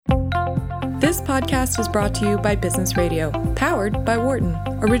This podcast is brought to you by Business Radio, powered by Wharton,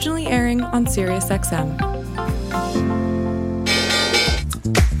 originally airing on SiriusXM.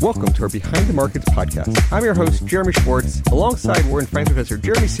 Welcome to our Behind the Markets podcast. I'm your host, Jeremy Schwartz. Alongside Wharton Finance Professor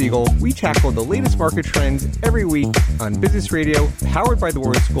Jeremy Siegel, we tackle the latest market trends every week on Business Radio, powered by the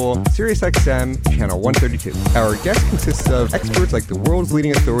Wharton School, SiriusXM, channel 132. Our guest consists of experts like the world's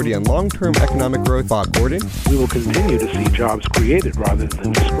leading authority on long-term economic growth, Bob Gordon. We will continue to see jobs created rather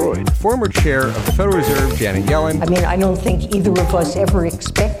than destroyed. Former chair of the Federal Reserve, Janet Yellen. I don't think either of us ever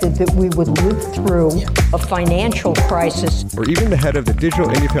expected that we would live through a financial crisis. Or even the head of the Digital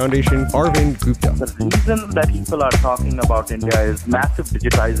India Foundation, Arvind Gupta. The reason that people are talking about India is massive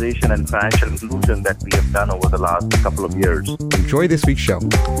digitization and financial inclusion that we have done over the last couple of years. Enjoy this week's show.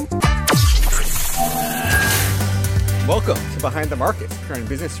 Welcome to Behind the Markets, here on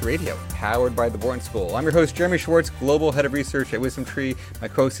Business Radio, powered by the Wharton School. I'm your host, Jeremy Schwartz, Global Head of Research at WisdomTree. My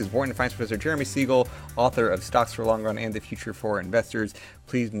co-host is Wharton Finance Professor Jeremy Siegel, author of Stocks for Long Run and the Future for Investors.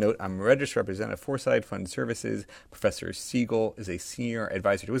 Please note I'm a registered representative of Foreside Fund Services. Professor Siegel is a senior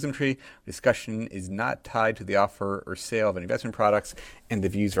advisor to WisdomTree. Discussion is not tied to the offer or sale of any investment products, and the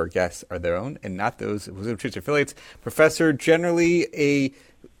views of our guests are their own and not those of WisdomTree's affiliates. Professor, generally a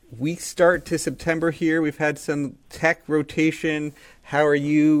weak start to September here. We've had some tech rotation. How are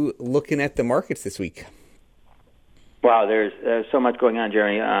you looking at the markets this week? Wow, there's so much going on,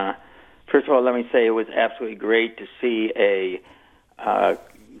 Jeremy. First of all, let me say it was absolutely great to see the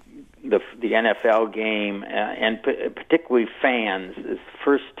NFL game and particularly fans. It's the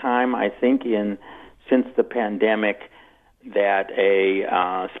first time, I think, since the pandemic that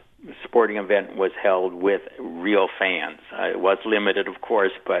a sporting event was held with real fans. It was limited, of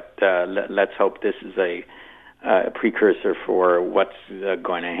course, but let's hope this is a precursor for what's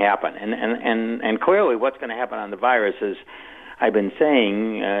going to happen. And clearly what's going to happen on the virus, as I've been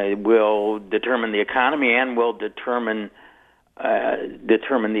saying, will determine the economy and will determine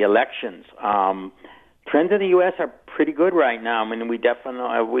the elections. Trends in the U.S. are pretty good right now. We've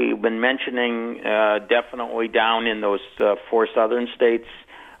been mentioning definitely down in those four southern states.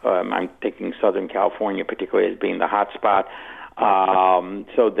 I'm thinking Southern California particularly as being the hot spot.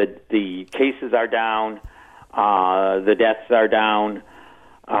 So the cases are down, the deaths are down.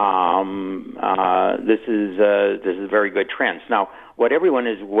 This is very good trends. Now, what everyone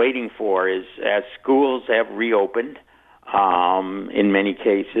is waiting for is, as schools have reopened, in many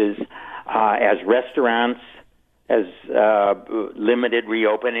cases, as restaurants has limited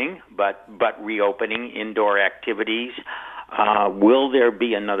reopening, but reopening indoor activities. Will there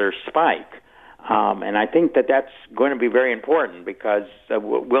be another spike? And I think that's going to be very important because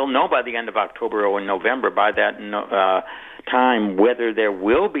we'll know by the end of October or November, by that time, whether there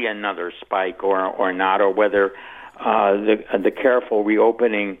will be another spike or not, or whether the careful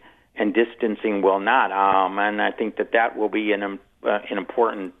reopening and distancing will not. And I think that will be an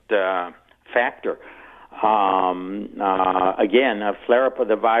important factor. Again, a flare-up of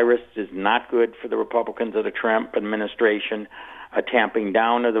the virus is not good for the Republicans of the Trump administration. A tamping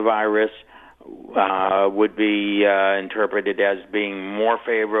down of the virus would be interpreted as being more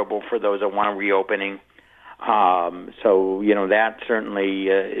favorable for those that want a reopening. So, that certainly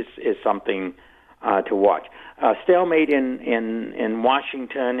is something to watch. Stalemate in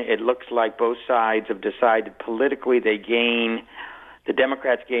Washington. It looks like both sides have decided politically they gain. The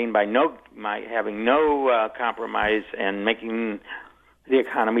Democrats gain by having no compromise and making the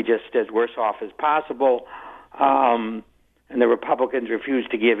economy just as worse off as possible. And the Republicans refuse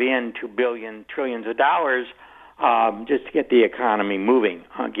to give in to trillions of dollars just to get the economy moving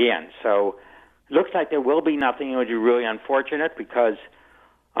again. So it looks like there will be nothing, which is really unfortunate because,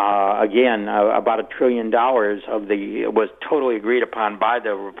 again, about $1 trillion was totally agreed upon by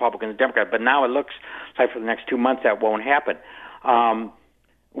the Republicans and Democrats. But now it looks like for the next 2 months that won't happen.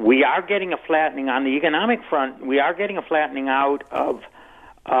 We are getting a flattening on the economic front. We are getting a flattening out of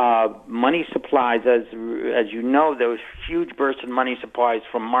money supplies. As you know, those huge bursts in money supplies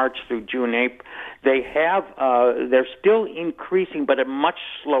from March through June, April, they're still increasing, but at a much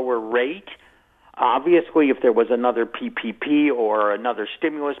slower rate. Obviously, if there was another PPP or another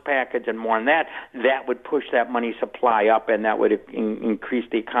stimulus package and more on that would push that money supply up, and that would increase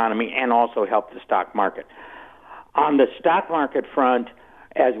the economy and also help the stock market. On the stock market front,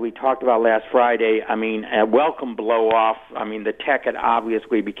 as we talked about last Friday, a welcome blow-off. The tech had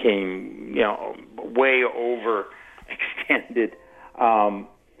obviously became, way overextended,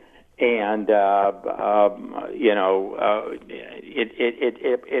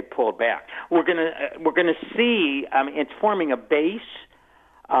 it pulled back. We're gonna see. It's forming a base.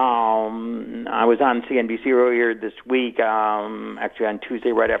 I was on CNBC earlier this week, actually on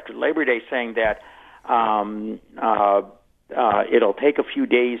Tuesday, right after Labor Day, saying that it'll take a few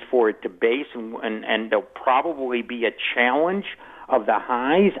days for it to base, and there'll probably be a challenge of the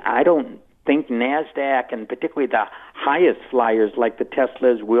highs. I don't think NASDAQ, and particularly the highest flyers like the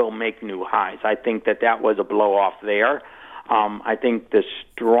Teslas, will make new highs. I think that was a blow-off there. I think the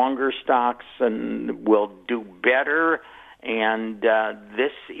stronger stocks will do better, and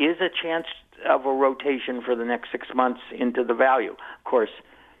this is a chance of a rotation for the next 6 months into the value. Of course,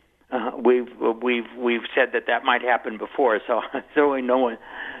 we've said that might happen before, so certainly no one,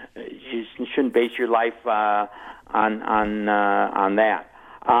 you shouldn't base your life on that.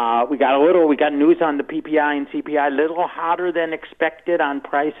 We got news on the PPI and CPI, a little hotter than expected on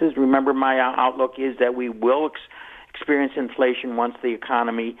prices. Remember, my outlook is that we will experience inflation once the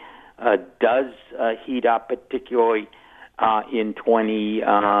economy does heat up, particularly in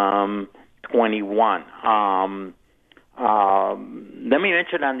 2021. Let me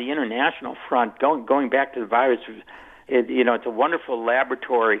mention on the international front, going back to the virus, it's a wonderful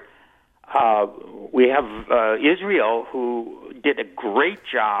laboratory. We have Israel, who did a great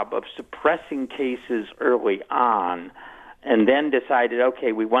job of suppressing cases early on, and then decided,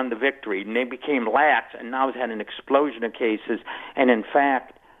 okay, we won the victory, and they became lax, and now has had an explosion of cases. And in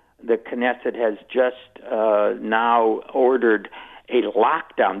fact, the Knesset has just now ordered a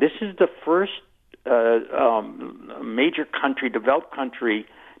lockdown. This is the first major country, developed country,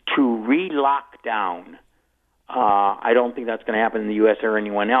 to re-lock down. I don't think that's going to happen in the U.S. or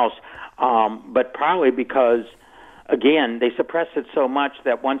anyone else, but probably because, again, they suppress it so much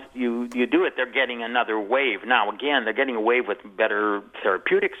that once you do it, they're getting another wave. Now, again, they're getting a wave with better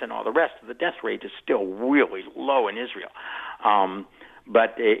therapeutics and all the rest. The death rate is still really low in Israel.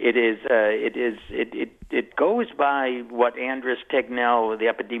 But it goes by what Anders Tegnell, the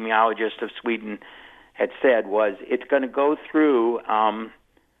epidemiologist of Sweden, had said, was it's going to go through.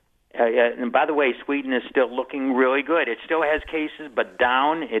 And by the way, Sweden is still looking really good. It still has cases, but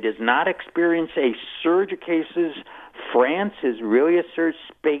down. It has not experienced a surge of cases. France is really a surge.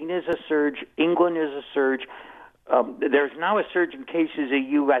 Spain is a surge. England is a surge. There's now a surge in cases.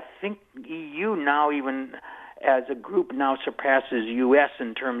 EU, I think EU now even as a group now surpasses U.S.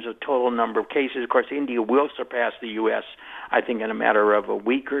 in terms of total number of cases. Of course, India will surpass the U.S., I think, in a matter of a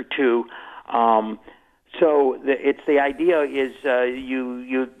week or two. It's the idea is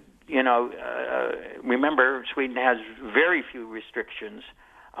remember, Sweden has very few restrictions.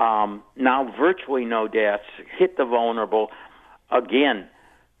 Now virtually no deaths, hit the vulnerable. Again,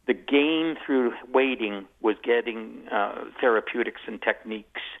 the gain through waiting was getting therapeutics and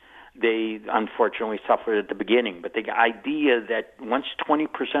techniques. They unfortunately suffered at the beginning. But the idea that once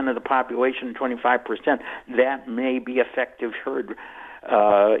 20% of the population, 25%, that may be effective herd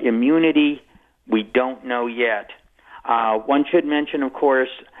immunity, we don't know yet. One should mention, of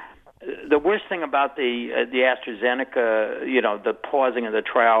course, the worst thing about the AstraZeneca, the pausing of the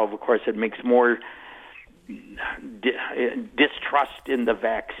trial, of course, it makes more distrust in the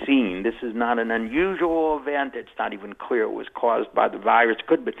vaccine. This is not an unusual event. It's not even clear it was caused by the virus. It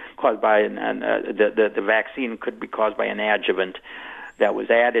could be caused by the vaccine could be caused by an adjuvant that was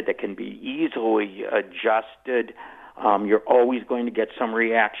added that can be easily adjusted. You're always going to get some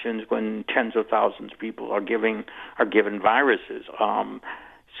reactions when tens of thousands of people are given viruses.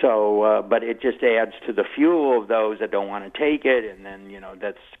 But it just adds to the fuel of those that don't want to take it, and then,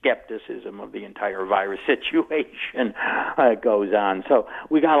 that skepticism of the entire virus situation goes on. So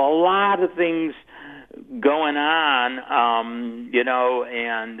we got a lot of things going on,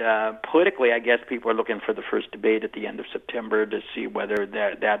 and politically, I guess people are looking for the first debate at the end of September to see whether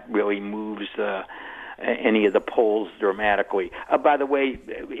that really moves any of the polls dramatically. By the way,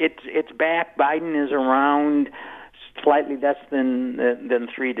 it's back. Biden is around slightly less than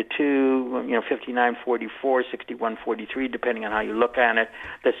 3-2, 59-44, 61-43, depending on how you look at it.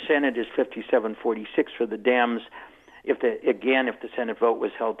 The Senate is 57-46 for the Dems. If the Senate vote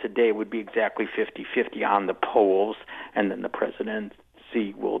was held today, it would be exactly 50-50 on the polls, and then the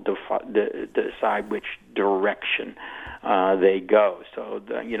presidency will decide which direction they go. So,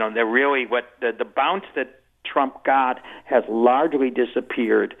 they're really the bounce that Trump got has largely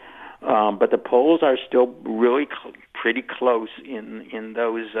disappeared. But the polls are still really pretty close in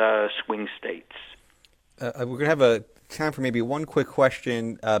those swing states. We're going to have a time for maybe one quick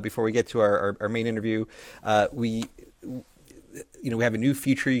question before we get to our main interview. we have a new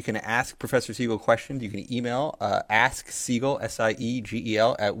feature. You can ask Professor Siegel questions. You can email asksiegel,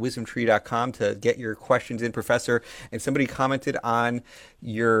 SIEGEL, at wisdomtree.com to get your questions in, Professor. And somebody commented on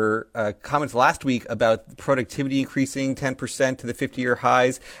your comments last week about productivity increasing 10% to the 50-year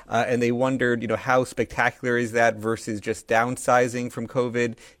highs, and they wondered, how spectacular is that versus just downsizing from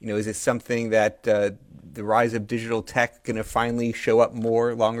COVID? Is it something that the rise of digital tech going to finally show up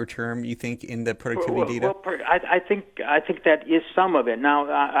more longer term, you think, in the productivity data? Well, I think that is some of it. Now,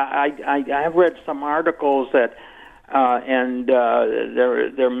 I have read some articles that, and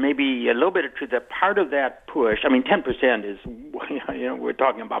there may be a little bit of truth that part of that push. I mean, 10% is, we're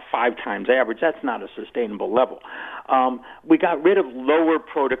talking about 5 times average. That's not a sustainable level. We got rid of lower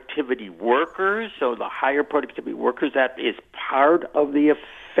productivity workers, so the higher productivity workers, that is part of the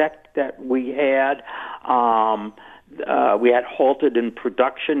effect that we had. We had halted in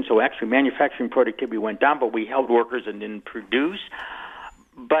production, so actually manufacturing productivity went down, but we held workers and didn't produce.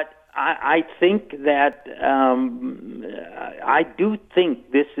 But I think that I do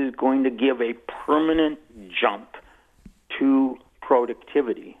think this is going to give a permanent jump to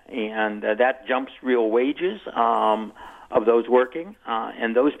productivity, and that jumps real wages of those working,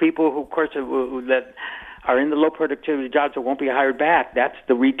 and those people who, of course, that are in the low productivity jobs that won't be hired back. That's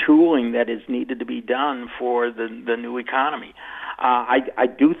the retooling that is needed to be done for the new economy. I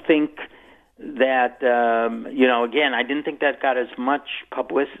do think that, again, I didn't think that got as much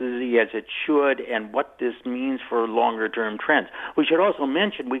publicity as it should, and what this means for longer-term trends. We should also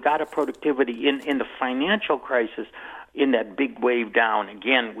mention we got a productivity in the financial crisis in that big wave down.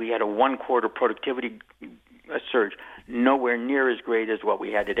 Again, we had a one-quarter productivity surge, nowhere near as great as what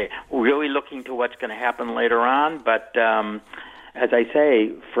we had today. We're really looking to what's going to happen later on, but as I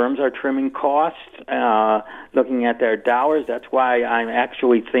say, firms are trimming costs, looking at their dollars. That's why I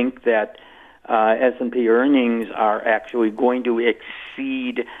actually think that S&P earnings are actually going to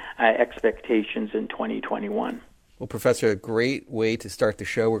exceed expectations in 2021. Well, Professor, a great way to start the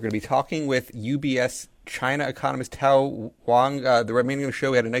show. We're going to be talking with UBS China economist Tao Wang. The remaining of the show,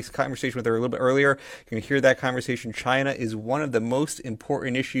 we had a nice conversation with her a little bit earlier. You're going to hear that conversation. China is one of the most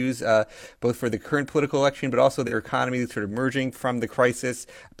important issues, both for the current political election, but also their economy sort of emerging from the crisis.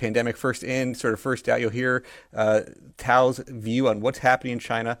 Pandemic first in, sort of first out. You'll hear Tao's view on what's happening in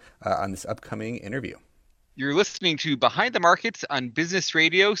China on this upcoming interview. You're listening to Behind the Markets on Business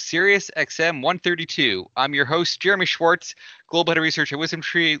Radio, Sirius XM 132. I'm your host, Jeremy Schwartz, Global Head of Research at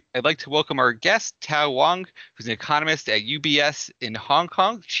WisdomTree. I'd like to welcome our guest, Tao Wang, who's an economist at UBS in Hong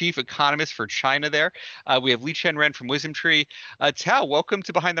Kong, chief economist for China there. We have Liqian Ren from WisdomTree. Tao, welcome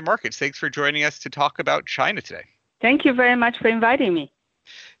to Behind the Markets. Thanks for joining us to talk about China today. Thank you very much for inviting me.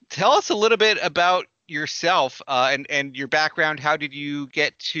 Tell us a little bit about yourself and your background. How did you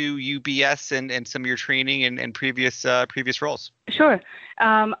get to UBS and some of your training and previous roles? Sure.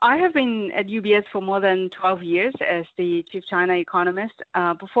 I have been at UBS for more than 12 years as the chief China economist.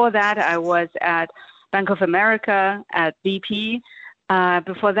 Before that, I was at Bank of America, at BP.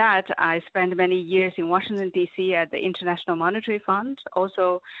 Before that, I spent many years in Washington, D.C. at the International Monetary Fund,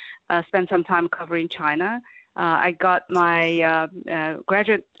 also spent some time covering China. I got my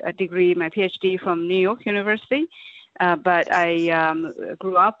graduate degree, my PhD from New York University, but I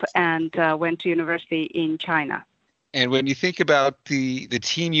grew up and went to university in China. And when you think about the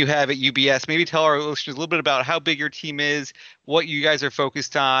team you have at UBS, maybe tell our listeners a little bit about how big your team is, what you guys are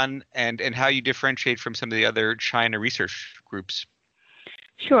focused on, and how you differentiate from some of the other China research groups.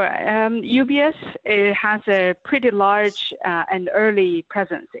 Sure. UBS has a pretty large and early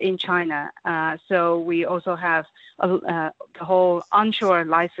presence in China. So we also have the whole onshore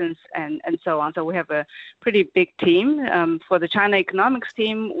license and so on. So we have a pretty big team. For the China economics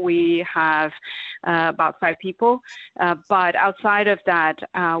team, we have about 5 people. But outside of that,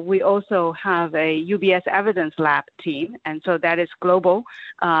 we also have a UBS Evidence Lab team. And so that is global.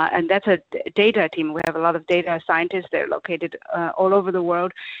 And that's a data team. We have a lot of data scientists. They're located all over the world.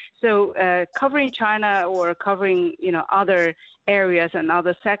 So covering China or covering, other areas and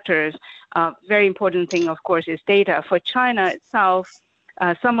other sectors, very important thing, of course, is data. For China itself,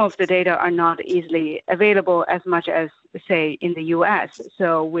 some of the data are not easily available as much as, say, in the U.S.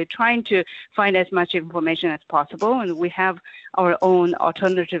 So we're trying to find as much information as possible, and we have our own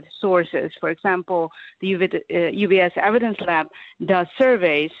alternative sources. For example, the UBS Evidence Lab does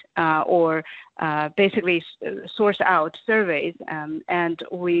surveys or basically source out surveys, and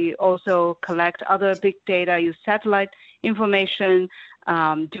we also collect other big data, use satellite information,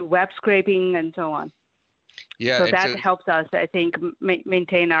 do web scraping, and so on. Yeah, so that helps us, I think,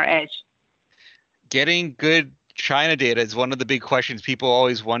 maintain our edge. Getting good China data is one of the big questions. People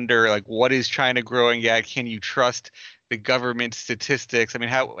always wonder, like, what is China growing at? Can you trust the government statistics? I mean,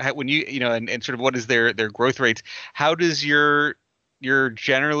 how when and sort of what is their growth rates? How does your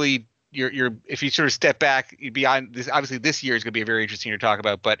generally your if you sort of step back beyond this, obviously this year is going to be very interesting to talk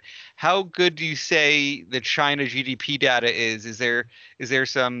about, but how good do you say the China GDP data is? Is there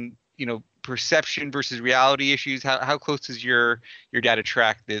some perception versus reality issues? How close does your data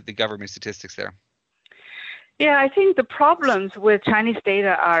track the government statistics there? Yeah, I think the problems with Chinese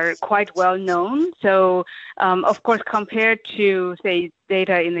data are quite well known. So, of course, compared to, say,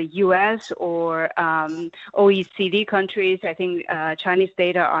 data in the U.S. or OECD countries, I think Chinese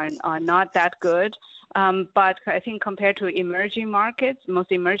data are not that good. But I think compared to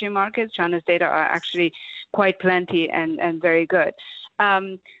most emerging markets, China's data are actually quite plenty and very good.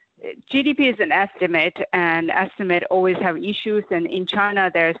 GDP is an estimate, and estimates always have issues. And in China,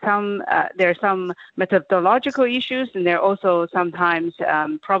 there are some methodological issues, and there are also sometimes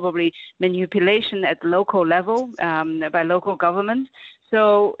probably manipulation at local level by local governments.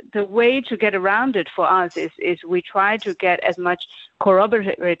 So the way to get around it for us is we try to get as much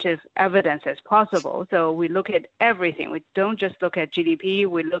corroborative evidence as possible. So we look at everything. We don't just look at GDP.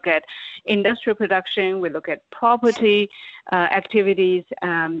 We look at industrial production. We look at property activities.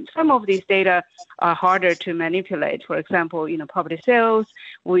 Some of these data are harder to manipulate. For example, property sales.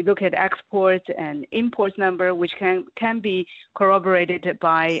 We look at exports and imports number, which can be corroborated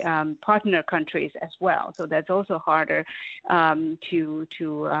by partner countries as well. So that's also harder to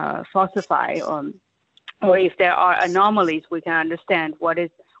falsify. Or if there are anomalies, we can understand what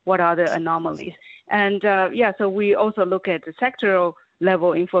are the anomalies. And so we also look at the sectoral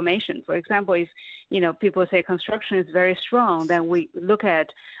level information. For example, if people say construction is very strong, then we look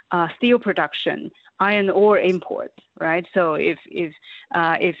at steel production, iron ore imports, right? So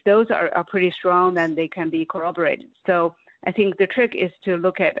if those are pretty strong, then they can be corroborated. So I think the trick is to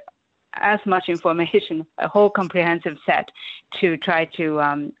look at as much information, a whole comprehensive set, to try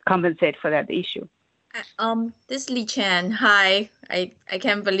to compensate for that issue. This is Li Chen. Hi. I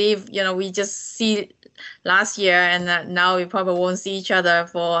can't believe, we just see last year and now we probably won't see each other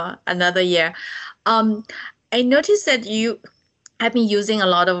for another year. I noticed that you have been using a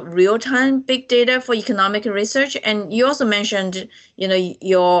lot of real-time big data for economic research. And you also mentioned,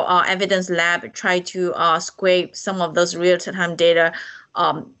 your evidence lab tried to scrape some of those real-time data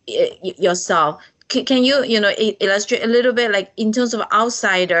yourself. Can you, illustrate a little bit, like in terms of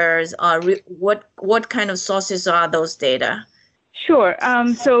outsiders, what kind of sources are those data? Sure.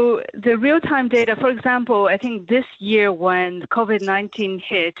 So the real-time data, for example, I think this year when COVID-19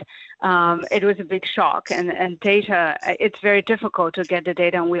 hit, it was a big shock, and data, it's very difficult to get the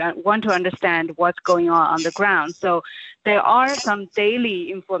data, and we want to understand what's going on the ground. So there are some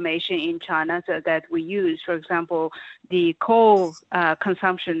daily information in China that we use. For example, the coal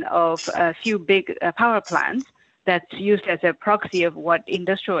consumption of a few big power plants that's used as a proxy of what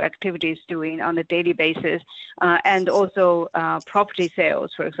industrial activity is doing on a daily basis, and also property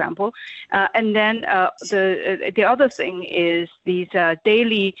sales, for example. And then the other thing is these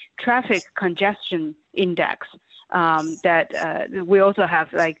daily traffic congestion index that we also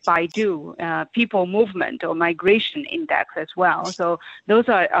have, like Baidu, people movement or migration index as well. So those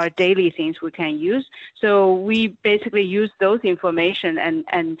are daily things we can use. So we basically use those information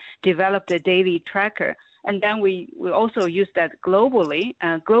and develop the daily tracker. And then we also use that globally.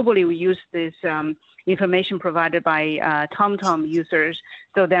 Globally, we use this information provided by TomTom users.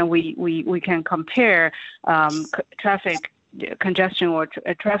 So then we can compare traffic congestion or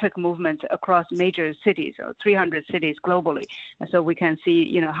traffic movement across major cities, or 300 cities globally. And so we can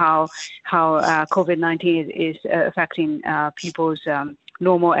see, how COVID-19 is affecting people's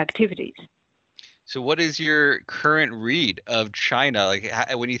normal activities. So what is your current read of China? Like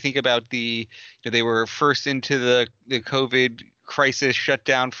when you think about they were first into the COVID crisis, shut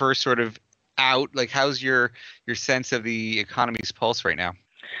down first, sort of out, like how's your sense of the economy's pulse right now?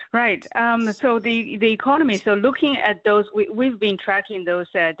 Right. So the economy, so looking at those, we've been tracking those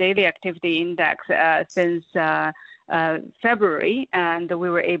daily activity index since February, and we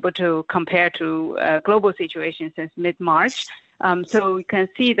were able to compare to global situation since mid-March. So we can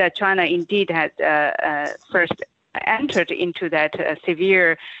see that China indeed had first entered into that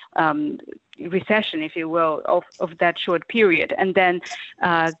severe recession, if you will, of that short period, and then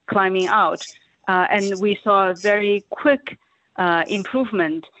climbing out. And we saw a very quick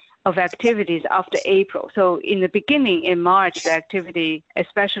improvement of activities after April. So in the beginning, in March, the activity,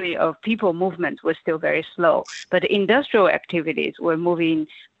 especially of people movement, was still very slow. But industrial activities were moving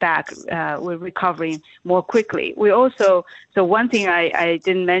back, were recovering more quickly. We also, so one thing I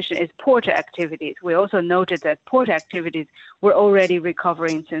didn't mention is port activities. We also noted that port activities were already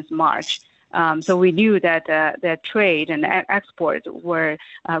recovering since March. So we knew that that trade and exports were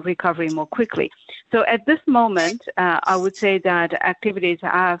recovering more quickly. So at this moment, I would say that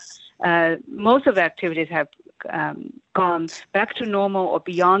most of the activities have gone back to normal or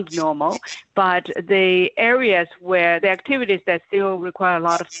beyond normal, but the areas where the activities that still require a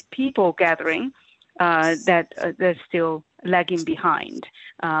lot of people gathering, they're still lagging behind.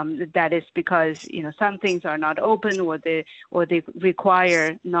 That is because some things are not open, or they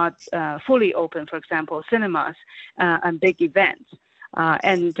require not fully open. For example, cinemas and big events,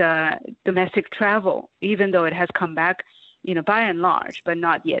 and domestic travel, even though it has come back, by and large, but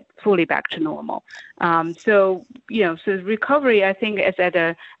not yet fully back to normal. So recovery, I think, is at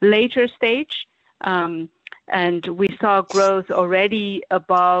a later stage, and we saw growth already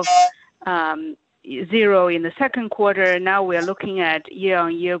above zero in the second quarter. Now we're looking at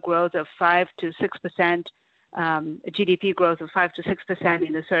year-on-year growth of 5 to 6%, GDP growth of 5 to 6%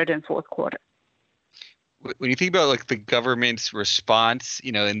 in the third and fourth quarter. When you think about like the government's response,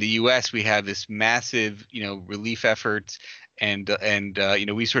 in the U.S. we have this massive, relief efforts, and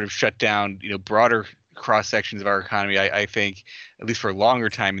we sort of shut down, broader cross sections of our economy. I think, at least for a longer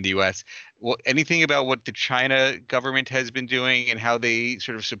time in the U.S. Anything about what the China government has been doing and how they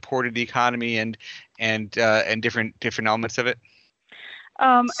sort of supported the economy and different elements of it?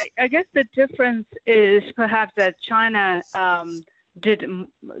 I guess the difference is perhaps that China did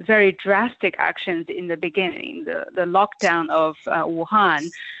very drastic actions in the beginning. The lockdown of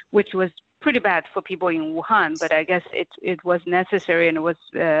Wuhan, which was pretty bad for people in Wuhan, but I guess it was necessary, and it was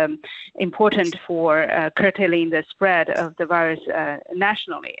important for curtailing the spread of the virus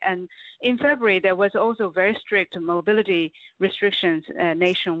nationally. And in February, there was also very strict mobility restrictions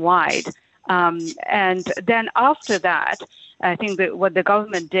nationwide. And then after that, I think that what the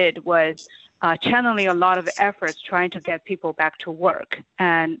government did was channeling a lot of efforts trying to get people back to work.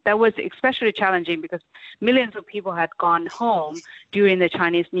 And that was especially challenging because millions of people had gone home during the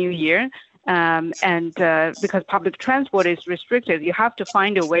Chinese New Year. And because public transport is restricted, you have to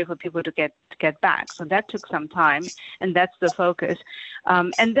find a way for people to get back. So that took some time, and that's the focus.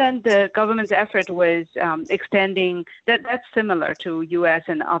 And then the government's effort was extending. That's similar to U.S.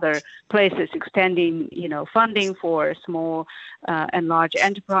 and other places, extending funding for small and large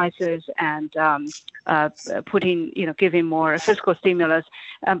enterprises, and giving more fiscal stimulus.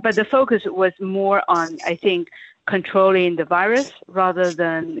 But the focus was more on, I think, controlling the virus rather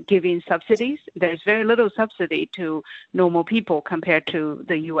than giving subsidies. There's very little subsidy to normal people compared to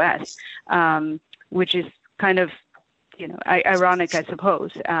the U.S., which is kind of, ironic, I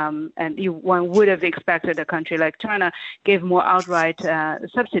suppose. And one would have expected a country like China give more outright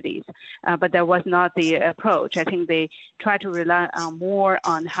subsidies, but that was not the approach. I think they try to rely more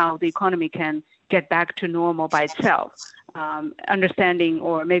on how the economy can get back to normal by itself. Understanding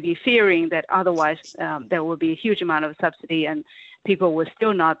or maybe fearing that otherwise there will be a huge amount of subsidy and people will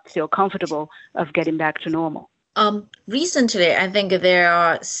still not feel comfortable of getting back to normal. Recently, I think there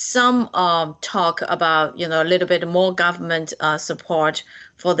are some talk about, a little bit more government support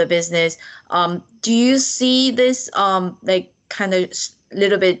for the business. Do you see this kind of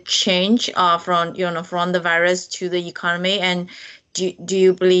little bit change from the virus to the economy? And do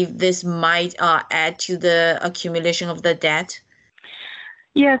you believe this might add to the accumulation of the debt?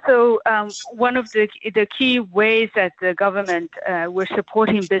 Yeah, so one of the key ways that the government we're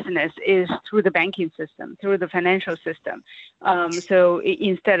supporting business is through the banking system, through the financial system. So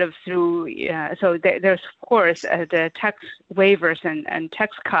instead of through, there's of course the tax waivers and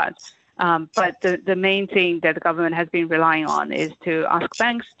tax cuts. But the main thing that the government has been relying on is to ask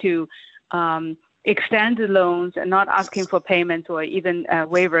banks to extend the loans and not asking for payments or even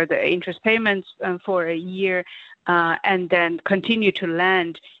waiver the interest payments for a year, and then continue to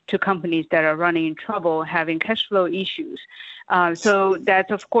lend to companies that are running in trouble, having cash flow issues. So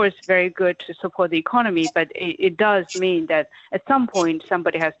that's, of course, very good to support the economy, but it does mean that at some point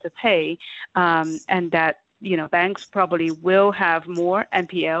somebody has to pay, and that banks probably will have more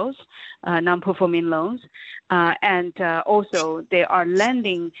NPLs, non-performing loans, and also they are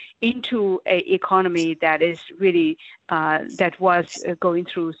lending into an economy that is really that was going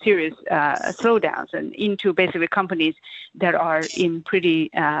through serious slowdowns, and into basically companies that are in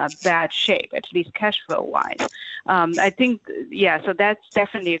pretty bad shape, at least cash flow wise. I think, so that's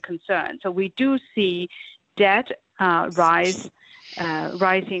definitely a concern. So we do see debt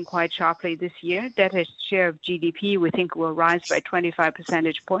rising quite sharply this year. Debt as share of GDP, we think, will rise by 25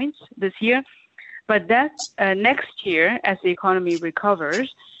 percentage points this year. But that next year, as the economy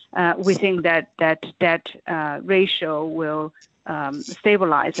recovers, we think that debt ratio will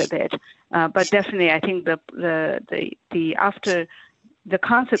stabilize a bit. But definitely, I think the after the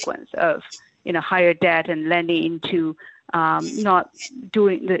consequence of higher debt and lending into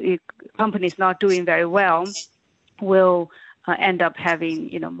companies not doing very well will end up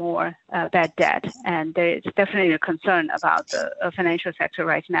having more bad debt, and there's definitely a concern about the financial sector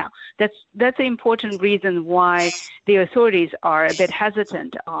right now. That's an important reason why the authorities are a bit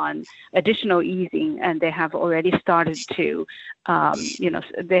hesitant on additional easing, and they have already started to,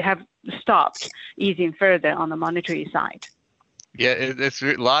 they have stopped easing further on the monetary side. Yeah, that's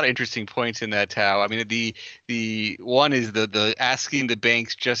a lot of interesting points in that, Tao. I mean, the one is the asking the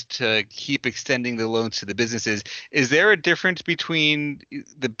banks just to keep extending the loans to the businesses. Is there a difference between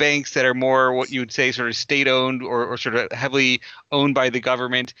the banks that are more what you would say sort of state-owned or sort of heavily owned by the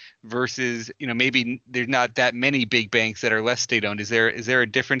government versus, maybe there's not that many big banks that are less state-owned? Is there a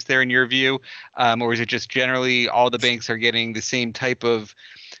difference there in your view, or is it just generally all the banks are getting the same type of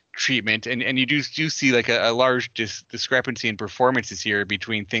treatment, and you do see like a large discrepancy in performances here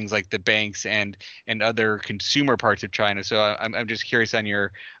between things like the banks and other consumer parts of China? So I'm just curious on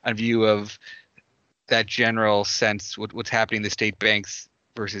your view of that general sense, what's happening in the state banks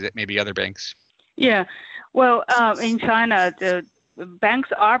versus maybe other banks. Yeah, well, in China, the banks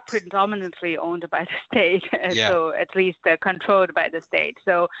are predominantly owned by the state, so at least controlled by the state.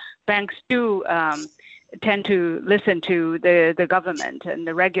 So banks do tend to listen to the government and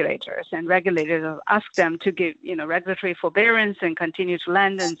the regulators, and regulators ask them to give regulatory forbearance and continue to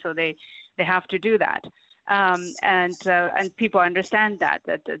lend, and so they have to do that. And people understand that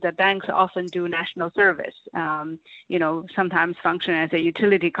the banks often do national service, sometimes function as a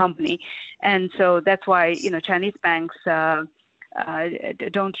utility company, and so that's why Chinese banks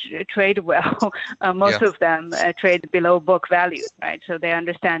don't trade well. Most of them trade below book value, right? So they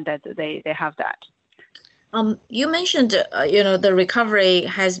understand that they have that. You mentioned, the recovery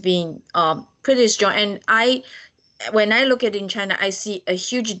has been pretty strong, and when I look at it in China, I see a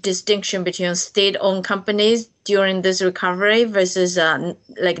huge distinction between state-owned companies during this recovery versus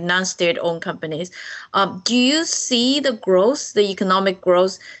like non-state-owned companies. Do you see the growth, the economic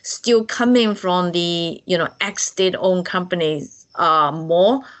growth, still coming from the ex-state-owned companies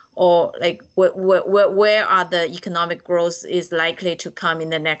more, or like where are the economic growth is likely to come in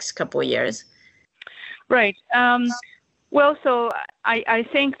the next couple of years? Right. Well, so I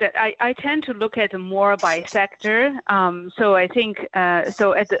think that I tend to look at it more by sector. So I think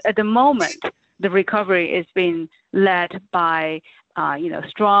so at the moment, the recovery is being led by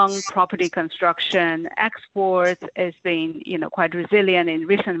strong property construction. Exports has been quite resilient in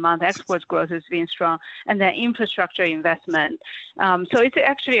recent months. Exports growth has been strong, and then infrastructure investment. So it's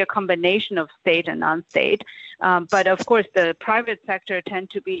actually a combination of state and non-state. But of course, the private sector tend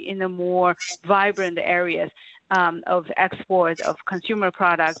to be in the more vibrant areas of exports, of consumer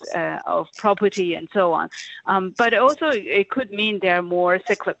products, of property, and so on. But also, it could mean they're more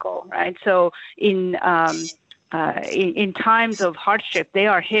cyclical, right? So in times of hardship, they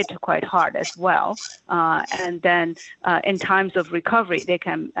are hit quite hard as well. And then in times of recovery, they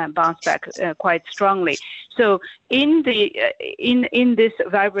can bounce back quite strongly. So in these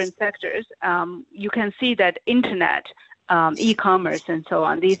vibrant sectors, you can see that internet, e-commerce, and so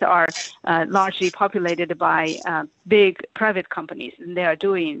on, these are largely populated by big private companies, and they are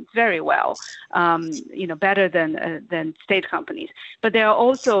doing very well, better than state companies. But there are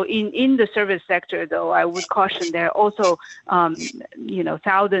also in the service sector, though, I would caution there are also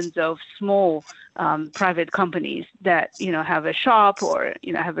thousands of small private companies that have a shop or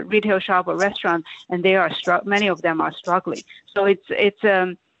have a retail shop or restaurant, and they are many of them are struggling. So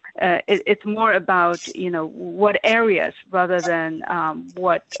it's more about what areas rather than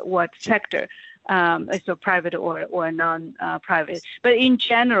what sector, so private or non-private. But in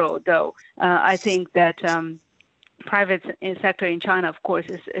general, though, I think that private sector in China, of course,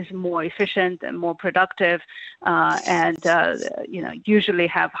 is more efficient and more productive, and usually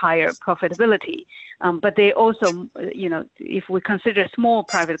have higher profitability. But they also, if we consider small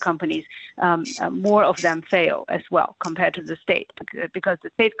private companies, more of them fail as well compared to the state, because the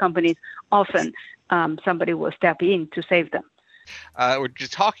state companies often somebody will step in to save them. We're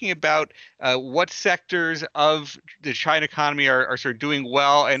just talking about what sectors of the China economy are sort of doing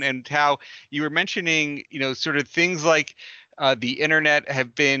well, and how you were mentioning, sort of things like the internet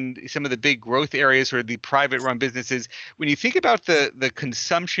have been some of the big growth areas or the private-run businesses. When you think about the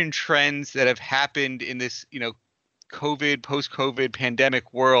consumption trends that have happened in this, COVID, post-COVID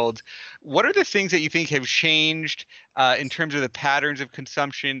pandemic world, what are the things that you think have changed in terms of the patterns of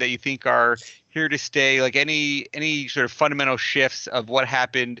consumption that you think are here to stay? Like any sort of fundamental shifts of what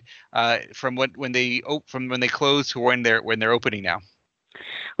happened from when they closed to when they're opening now?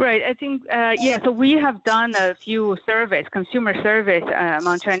 Right. I think, so we have done a few surveys, consumer surveys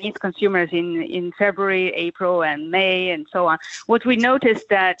among Chinese consumers in February, April, and May, and so on. What we noticed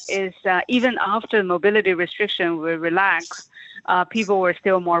that is even after mobility restriction were relaxed, people were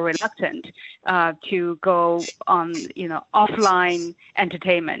still more reluctant to go on, offline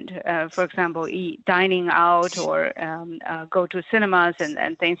entertainment. For example, dining out or go to cinemas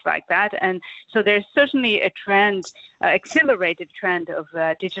and things like that. And so there's certainly a trend, accelerated trend of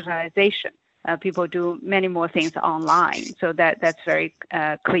digitalization. People do many more things online, so that's very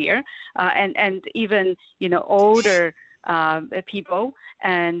clear. And even older people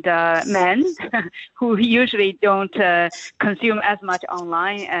and men who usually don't consume as much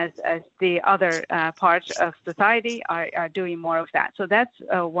online as the other parts of society are doing more of that. So that's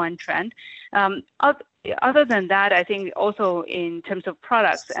one trend. Other than that, I think also in terms of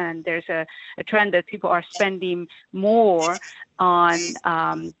products, and there's a trend that people are spending more on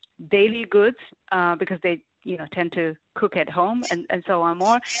daily goods because they tend to cook at home and so on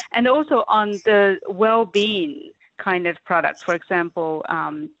more, and also on the well-being kind of products, for example,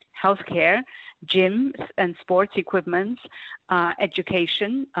 healthcare, gyms and sports equipment,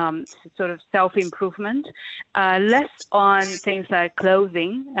 education, sort of self-improvement, less on things like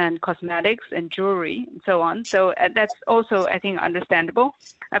clothing and cosmetics and jewelry and so on. So that's also, I think, understandable.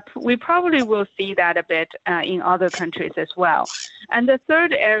 We probably will see that a bit in other countries as well. And the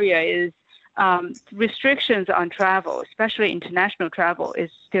third area is restrictions on travel, especially international travel, is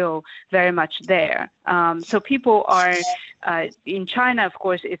still very much there. So people are, in China, of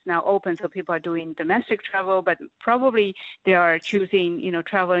course, it's now open, so people are doing domestic travel, but probably they are choosing,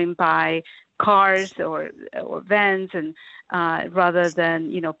 traveling by cars or vans and rather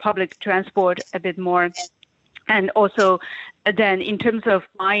than, public transport a bit more. And also then in terms of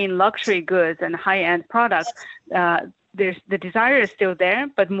buying luxury goods and high-end products, the desire is still there,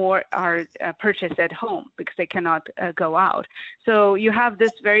 but more are purchased at home because they cannot go out. So you have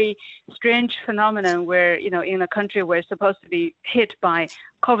this very strange phenomenon where, in a country where it's supposed to be hit by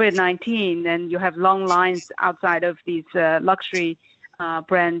COVID-19, and you have long lines outside of these luxury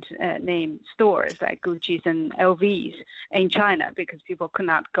brand name stores like Gucci's and LV's in China because people could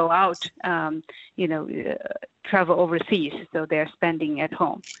not go out, travel overseas, so they're spending at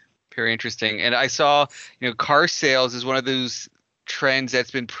home. Very interesting. And I saw, car sales is one of those trends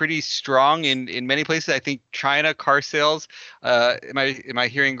that's been pretty strong in many places. I think China car sales, am I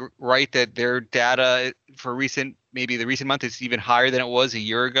hearing right that their data for maybe the recent month is even higher than it was a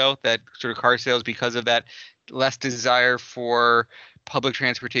year ago, that sort of car sales, because of that less desire for public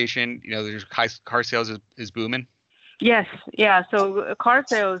transportation, there's car sales is booming? Yes. Yeah. So car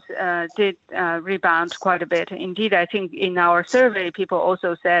sales did rebound quite a bit. Indeed, I think in our survey, people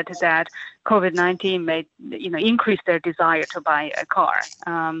also said that COVID-19 made, increase their desire to buy a car.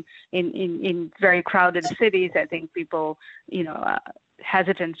 In very crowded cities, I think people,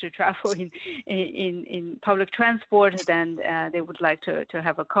 hesitant to travel in public transport, then they would like to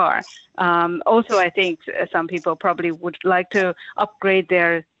have a car. Also, I think some people probably would like to upgrade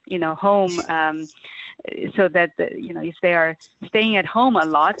their, home, so that, if they are staying at home a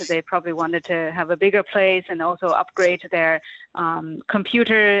lot, they probably wanted to have a bigger place and also upgrade their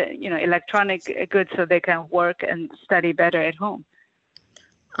computer, electronic goods so they can work and study better at home.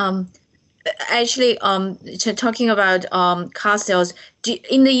 Actually, talking about car sales,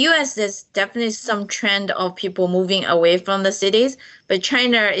 in the U.S., there's definitely some trend of people moving away from the cities, but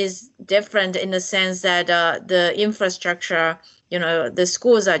China is different in the sense that the infrastructure, the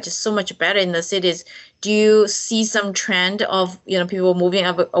schools are just so much better in the cities. Do you see some trend of, people moving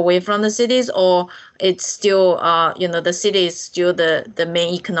away from the cities, or it's still, the city is still the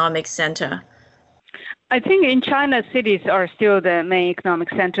main economic center? I think in China, cities are still the main economic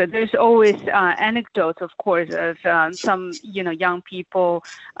center. There's always anecdotes, of course, of some, young people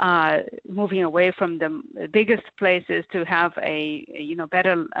moving away from the biggest places to have a,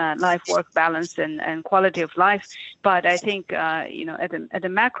 better life-work balance and quality of life. But I think, at the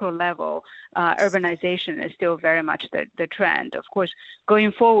macro level, urbanization is still very much the trend. Of course,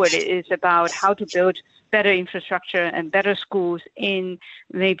 going forward, it is about how to build better infrastructure and better schools in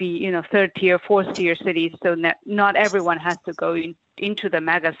maybe, third tier, fourth tier cities. So not everyone has to go into the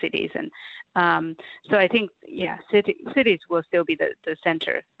mega cities. And so I think, cities will still be the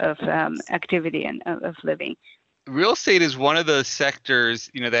center of activity and of living. Real estate is one of those sectors,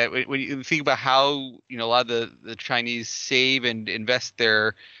 that when you think about how, a lot of the Chinese save and invest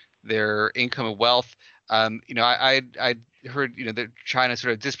their income and wealth, I heard, that China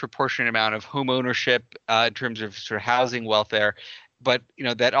sort of disproportionate amount of home ownership in terms of sort of housing wealth there. but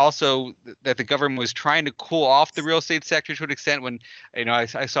that also that the government was trying to cool off the real estate sector to an extent. When I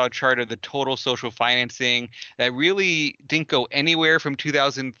saw a chart of the total social financing that really didn't go anywhere from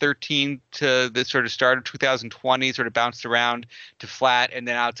 2013 to the sort of start of 2020, sort of bounced around to flat, and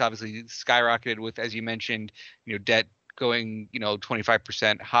then now it's obviously skyrocketed with, as you mentioned, debt going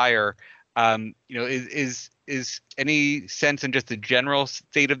 25% higher. Is any sense in just the general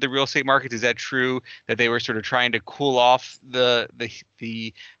state of the real estate market? Is that true that they were sort of trying to cool off the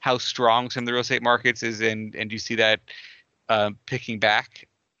how strong some of the real estate markets is, and do you see that picking back?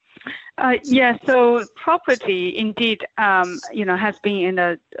 Yeah, so property indeed, has been in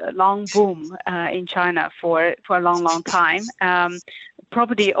a long boom in China for a long time.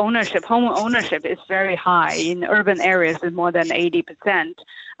 Property ownership, home ownership is very high in urban areas, is more than 80%.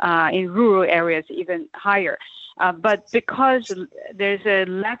 In rural areas, even higher. But because there's a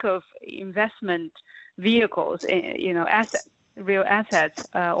lack of investment vehicles, real assets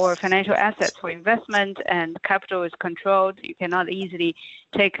or financial assets for investment, and capital is controlled. You cannot easily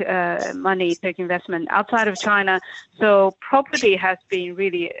take investment outside of China. So property has been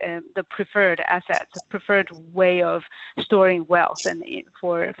really the preferred asset, the preferred way of storing wealth and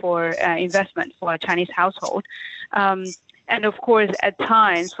for investment for a Chinese household. And of course, at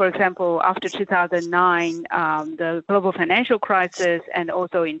times, for example, after 2009, the global financial crisis, and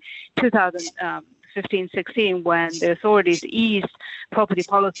also in 2015-16, when the authorities eased property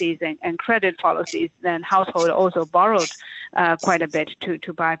policies and credit policies, then households also borrowed quite a bit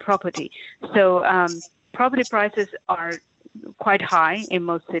to buy property. So property prices are quite high in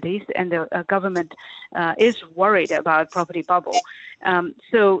most cities, and the government is worried about property bubble.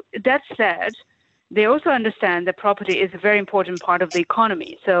 So that said, they also understand that property is a very important part of the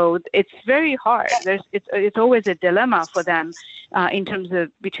economy. So it's very hard. It's always a dilemma for them in terms of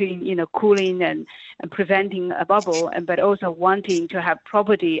between cooling and preventing a bubble, but also wanting to have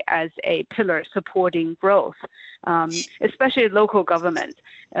property as a pillar supporting growth, especially local government.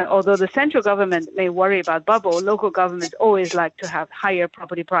 Although the central government may worry about bubble, local governments always like to have higher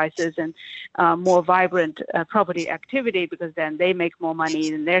property prices and more vibrant property activity, because then they make more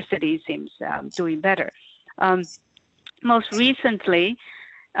money and their city seems doing better. Most recently,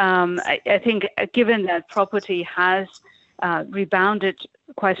 I think given that property has rebounded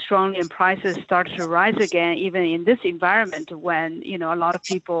quite strongly and prices started to rise again, even in this environment when a lot of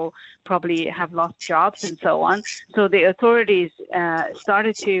people probably have lost jobs and so on. So the authorities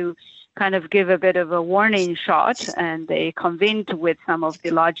started to kind of give a bit of a warning shot, and they convened with some of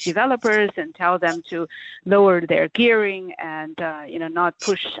the large developers and tell them to lower their gearing and not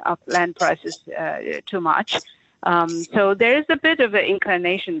push up land prices too much. So there is a bit of an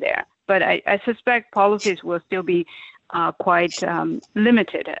inclination there, but I suspect policies will still be quite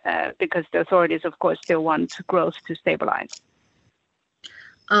limited because the authorities, of course, still want growth to stabilize.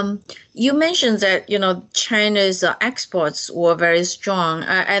 You mentioned that China's exports were very strong.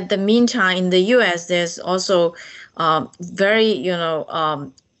 At the meantime, in the U.S., there's also very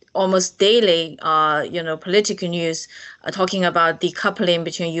almost daily political news talking about decoupling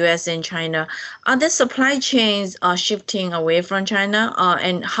between U.S. and China. Are the supply chains shifting away from China,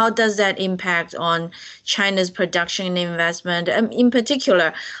 and how does that impact on China's production and investment? In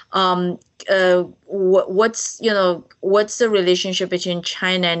particular, what's the relationship between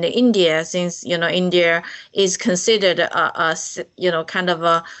China and India, since India is considered a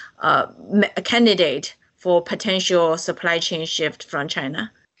candidate for potential supply chain shift from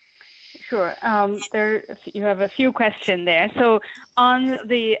China? Sure. You have a few questions there. So on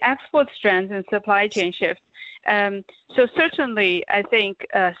the export strength and supply chain shift, so certainly I think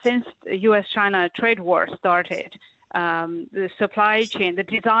since the U.S.-China trade war started, the supply chain, the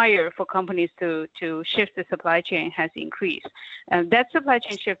desire for companies to shift the supply chain has increased. That supply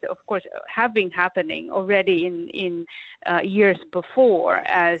chain shift, of course, have been happening already in years before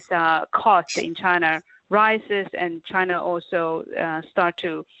as cost in China rises, and China also start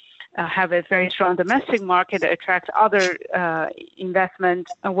to have a very strong domestic market that attracts other investment,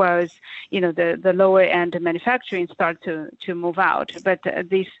 whereas the lower end manufacturing start to move out. But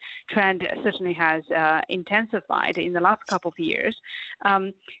this trend certainly has intensified in the last couple of years.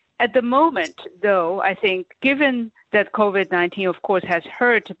 At the moment, though, I think given that COVID-19, of course, has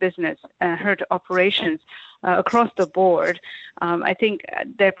hurt business, hurt operations across the board, I think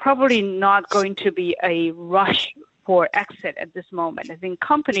there's probably not going to be a rush for exit at this moment. I think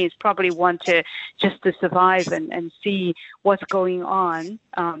companies probably want to just to survive and see what's going on.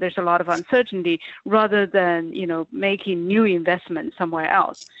 There's a lot of uncertainty rather than, making new investments somewhere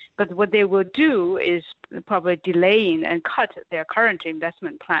else. But what they will do is probably delaying and cut their current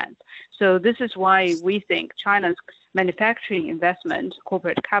investment plans. So this is why we think China's manufacturing investment,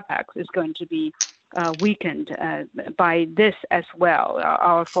 corporate capex, is going to be weakened by this as well.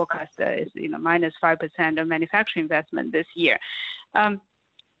 Our forecast is minus 5% of manufacturing investment this year.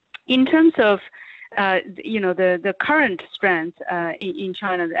 In terms of the current strength in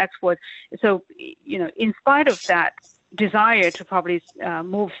China's export, so in spite of that desire to probably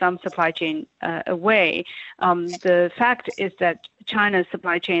move some supply chain away, the fact is that China's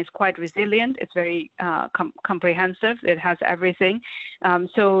supply chain is quite resilient. It's very comprehensive. It has everything.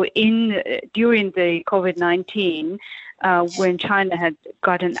 So during the COVID-19, when China had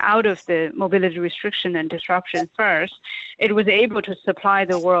gotten out of the mobility restriction and disruption first, it was able to supply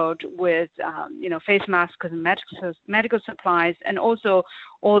the world with, face masks and medical supplies, and also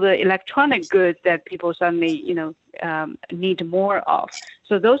all the electronic goods that people suddenly, need more of.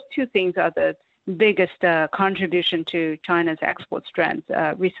 So those two things are the biggest contribution to China's export strength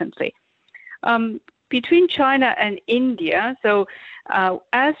recently. Between China and India, so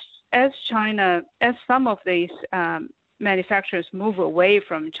as some of these manufacturers move away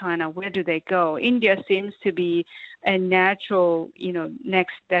from China, where do they go? India seems to be a natural,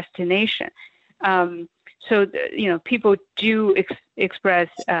 next destination. So, people do express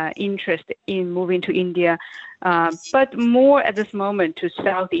interest in moving to India, but more at this moment to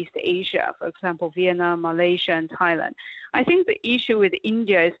Southeast Asia, for example, Vietnam, Malaysia, and Thailand. I think the issue with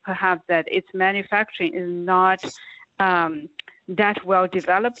India is perhaps that its manufacturing is not that well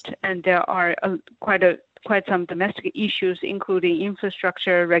developed, and there are quite some domestic issues, including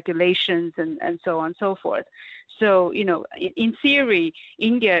infrastructure, regulations, and so on and so forth. So, in theory,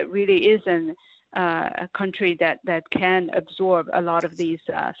 India really is a country that can absorb a lot of these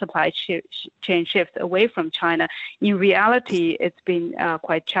supply chain shifts away from China. In reality, it's been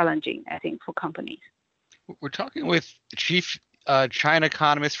quite challenging, I think, for companies. We're talking with Chief China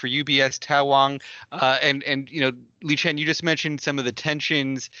economist for UBS, Tao Wang, and Li Chen, you just mentioned some of the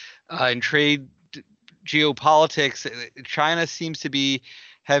tensions in trade, geopolitics. China seems to be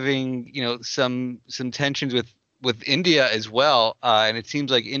having some tensions with India as well, and it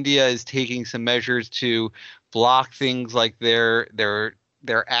seems like India is taking some measures to block things like their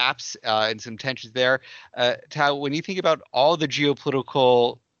apps and some tensions there. Tao, when you think about all the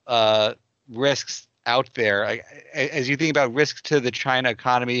geopolitical risks out there, as you think about risks to the China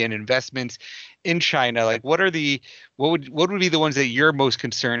economy and investments in China, like what would be the ones that you're most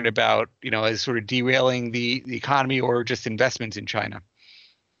concerned about, as sort of derailing the economy or just investments in China?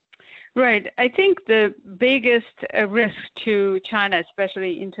 Right. I think the biggest risk to China,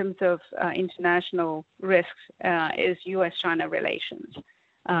 especially in terms of international risks, is U.S.-China relations.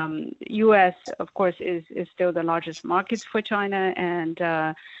 U.S., of course, is still the largest market for China, and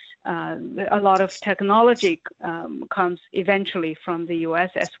a lot of technology comes eventually from the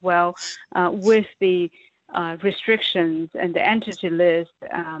U.S. as well, with the restrictions and the entity list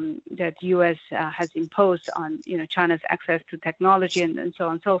that U.S. has imposed on China's access to technology and so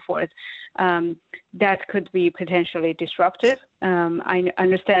on and so forth. That could be potentially disruptive. I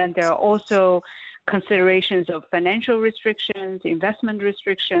understand there are also considerations of financial restrictions, investment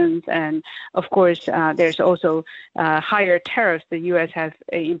restrictions, and of course there's also higher tariffs the U.S. has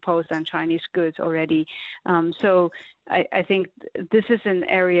imposed on Chinese goods already. So I think this is an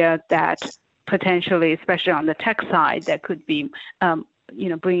area that potentially, especially on the tech side, that could be,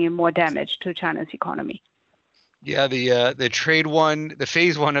 bringing more damage to China's economy. Yeah, the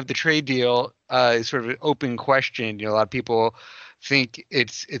phase one of the trade deal is sort of an open question. A lot of people think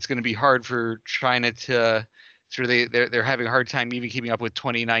it's going to be hard for China to they're having a hard time even keeping up with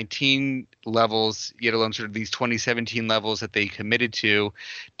 2019 levels, yet alone sort of these 2017 levels that they committed to.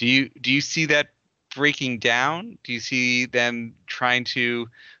 Do you see that breaking down? Do you see them trying to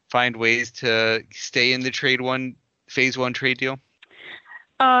find ways to stay in the phase one trade deal?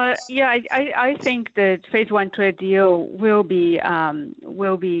 I think the phase one trade deal will be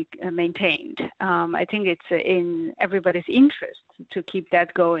maintained. I think it's in everybody's interest to keep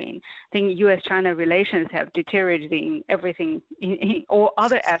that going. I think U.S.-China relations have deteriorated in everything, in all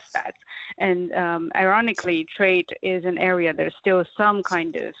other aspects. And ironically, trade is an area there's still some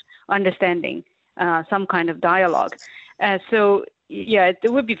kind of understanding, some kind of dialogue. So it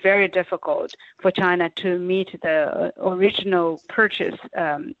would be very difficult for China to meet the original purchase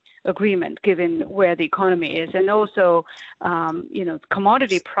agreement, given where the economy is. And also,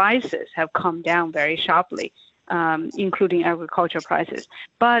 commodity prices have come down very sharply. including agriculture prices.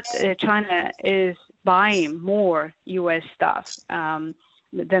 But China is buying more U.S. stuff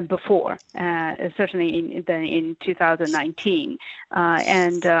than before, certainly than in 2019,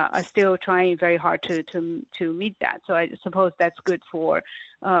 and are still trying very hard to meet that. So I suppose that's good for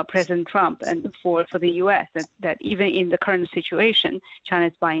President Trump and for the U.S. that even in the current situation, China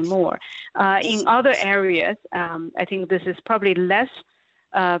is buying more. In other areas, I think this is probably less.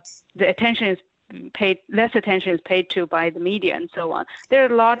 The attention is paid, less attention is paid to by the media and so on. There are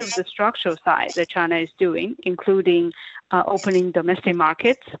a lot of the structural side that China is doing, including opening domestic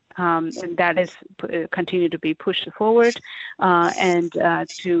markets, and that is continue to be pushed forward, and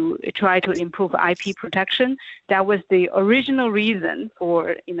to try to improve IP protection. That was the original reason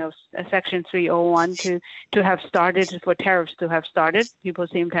for Section 301 to have started, for tariffs to have started. People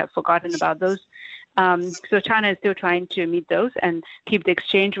seem to have forgotten about those. So China is still trying to meet those and keep the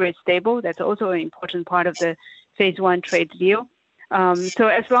exchange rate stable. That's also an important part of the Phase 1 trade deal. So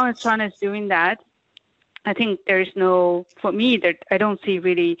as long as China is doing that, I think there is no, for me, that I don't see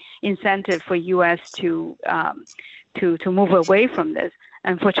really incentive for U.S. to move away from this.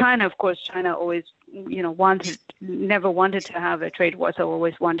 And for China, of course, China always, never wanted to have a trade war, so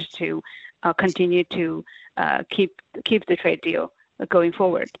always wanted to continue to keep the trade deal going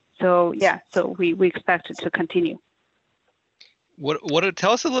forward. So we expect it to continue.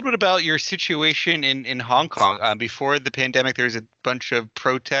 Tell us a little bit about your situation in Hong Kong. Before the pandemic, there was a bunch of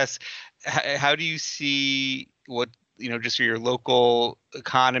protests. How do you see just your local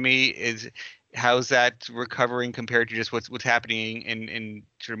economy how's that recovering compared to just what's happening in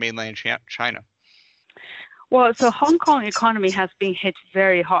sort of mainland China? Well, so Hong Kong economy has been hit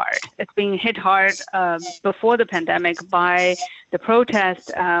very hard. It's been hit hard before the pandemic by the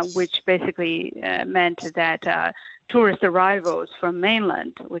protest, which basically meant that tourist arrivals from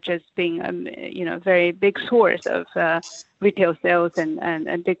mainland, which has been a very big source of retail sales and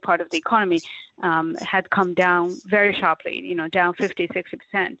a big part of the economy, had come down very sharply, down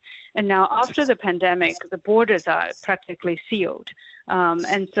 50-60%. And now after the pandemic, the borders are practically sealed.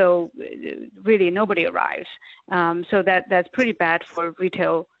 And so really nobody arrives. So that's pretty bad for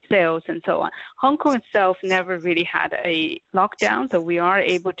retail sales and so on. Hong Kong itself never really had a lockdown, so we are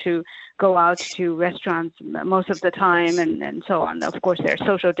able to go out to restaurants most of the time and so on. Of course, there's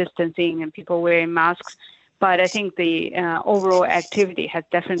social distancing and people wearing masks, but I think the overall activity has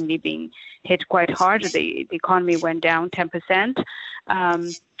definitely been hit quite hard. The economy went down 10%,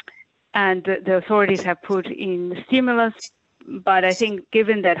 and the authorities have put in stimulus. But I think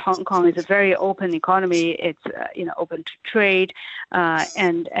given that Hong Kong is a very open economy, it's open to trade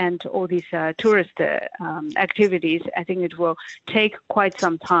and all these tourist activities, I think it will take quite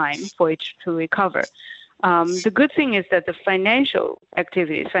some time for it to recover. The good thing is that the financial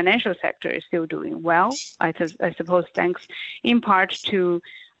sector is still doing well. I suppose thanks in part to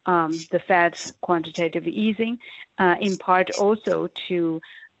the Fed's quantitative easing, in part also to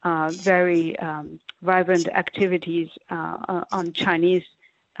very vibrant activities on Chinese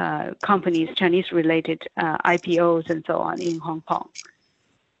companies, Chinese-related IPOs and so on in Hong Kong.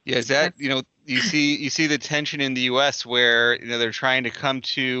 Yeah, is that you see the tension in the U.S. where they're trying to come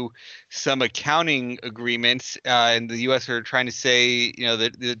to some accounting agreements, and the U.S. are trying to say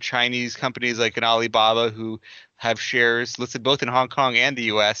that the Chinese companies like an Alibaba who have shares listed both in Hong Kong and the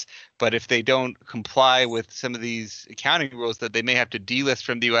U.S., but if they don't comply with some of these accounting rules, that they may have to delist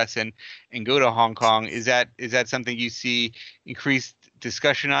from the U.S. and go to Hong Kong. Is that something you see increased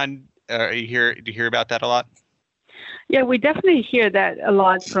discussion on? Do you hear about that a lot? Yeah, we definitely hear that a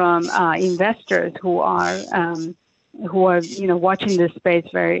lot from investors who are watching this space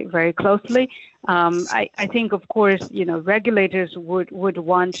very, very closely. I think, of course, regulators would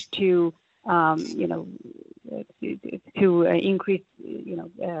want to increase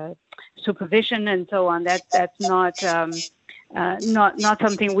supervision and so on. That's not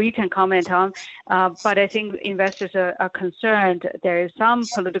something we can comment on. But I think investors are concerned there is some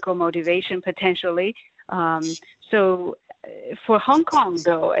political motivation potentially. So for Hong Kong,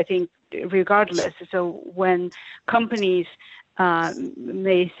 though, I think regardless, so when companies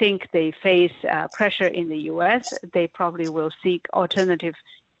may think they face pressure in the U.S., they probably will seek alternative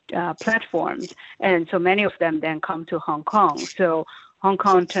platforms. And so many of them then come to Hong Kong. So Hong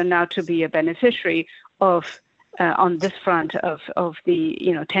Kong turned out to be a beneficiary of on this front of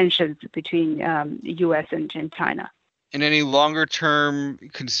the tensions between the U.S. and China. And any longer term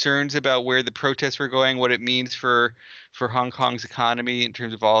concerns about where the protests were going, what it means for Hong Kong's economy in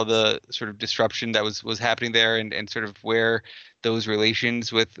terms of all the sort of disruption that was happening there, and sort of where those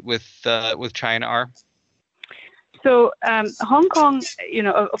relations with China are? So Hong Kong,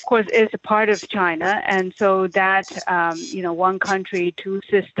 of course, is a part of China, and so that one country, two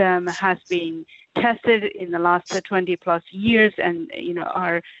system has been tested in the last 20 plus years, and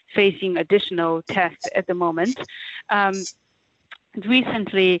are facing additional tests at the moment.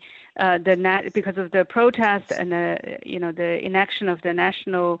 Recently, because of the protests and the inaction of the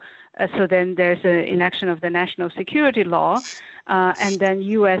national, so then there's an inaction of the national security law, and then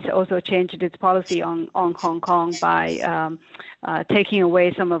U.S. also changed its policy on Hong Kong by taking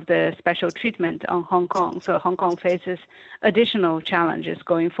away some of the special treatment on Hong Kong. So Hong Kong faces additional challenges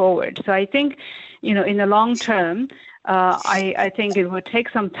going forward. So I think, in the long term, I think it will take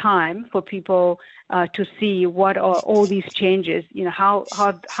some time for people to see what are all these changes, how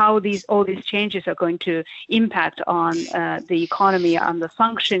all these changes are going to impact on the economy, on the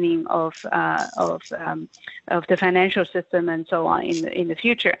functioning of the financial system, and so on in the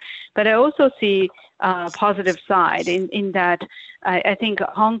future. But I also see a positive side in that I think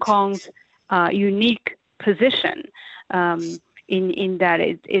Hong Kong's unique position. In that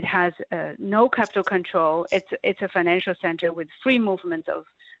it has no capital control. It's a financial center with free movement of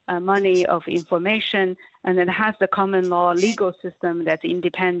money, of information, and it has the common law legal system that's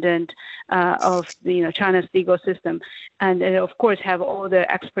independent of China's legal system, and it, of course, have all the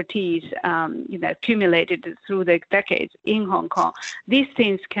expertise accumulated through the decades in Hong Kong. These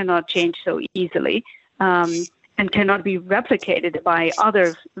things cannot change so easily. And cannot be replicated by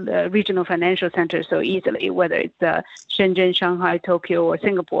other regional financial centers so easily, whether it's Shenzhen, Shanghai, Tokyo, or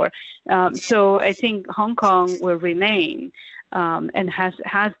Singapore. So I think Hong Kong will remain and has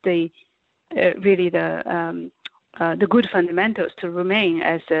the really the good fundamentals to remain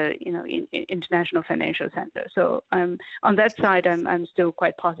as a international financial center. So on that side, I'm still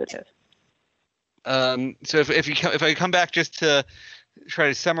quite positive. So if I come back just to try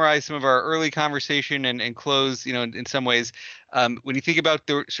to summarize some of our early conversation and close, in some ways, when you think about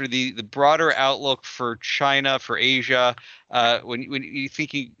the broader outlook for China, for Asia, when you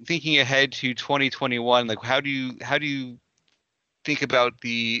thinking ahead to 2021, like how do you think about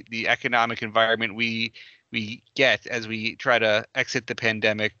the economic environment we get as we try to exit the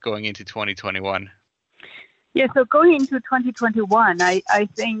pandemic going into 2021? Yeah, so going into 2021, I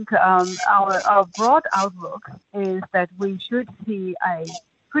think our broad outlook is that we should see a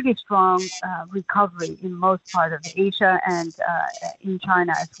pretty strong recovery in most part of Asia and in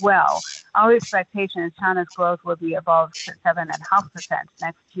China as well. Our expectation is China's growth will be above 7.5%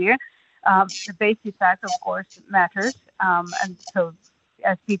 next year. The base effect, of course, matters, and so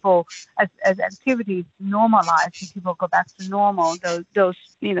as activities normalize, people go back to normal, those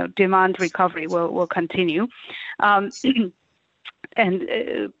demand recovery will continue. And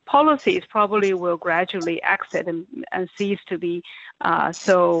policies probably will gradually exit and cease to be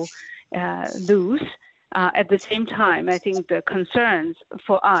so loose. At the same time, I think the concerns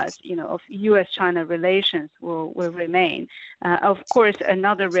for us, of U.S.-China relations will remain. Of course,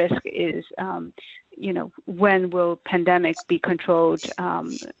 another risk is, when will pandemic be controlled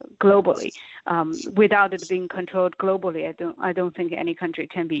globally? Without it being controlled globally, I don't think any country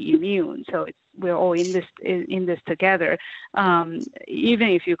can be immune. So we're all in this together. Even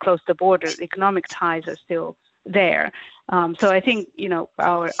if you close the border, economic ties are still there. So I think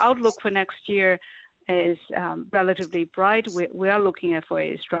our outlook for next year is relatively bright. We are looking for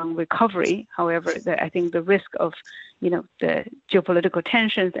a strong recovery. However, I think the risk of the geopolitical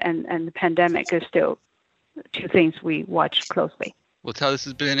tensions and the pandemic is still two things we watch closely. Well, Tao, this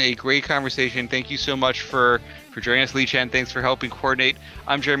has been a great conversation. Thank you so much for joining us, Li Chen. Thanks for helping coordinate.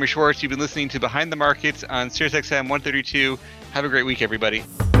 I'm Jeremy Schwartz. You've been listening to Behind the Markets on SiriusXM 132. Have a great week, everybody.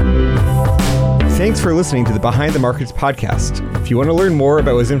 Thanks for listening to the Behind the Markets podcast. If you want to learn more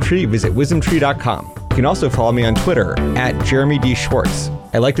about WisdomTree, visit wisdomtree.com. You can also follow me on Twitter at Jeremy D. Schwartz.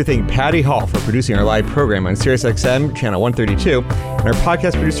 I'd like to thank Patty Hall for producing our live program on SiriusXM channel 132 and our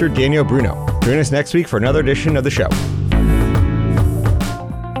podcast producer, Daniel Bruno. Join us next week for another edition of the show.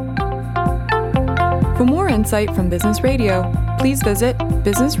 For more insight from Business Radio, please visit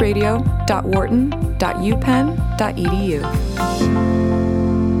businessradio.wharton.upenn.edu.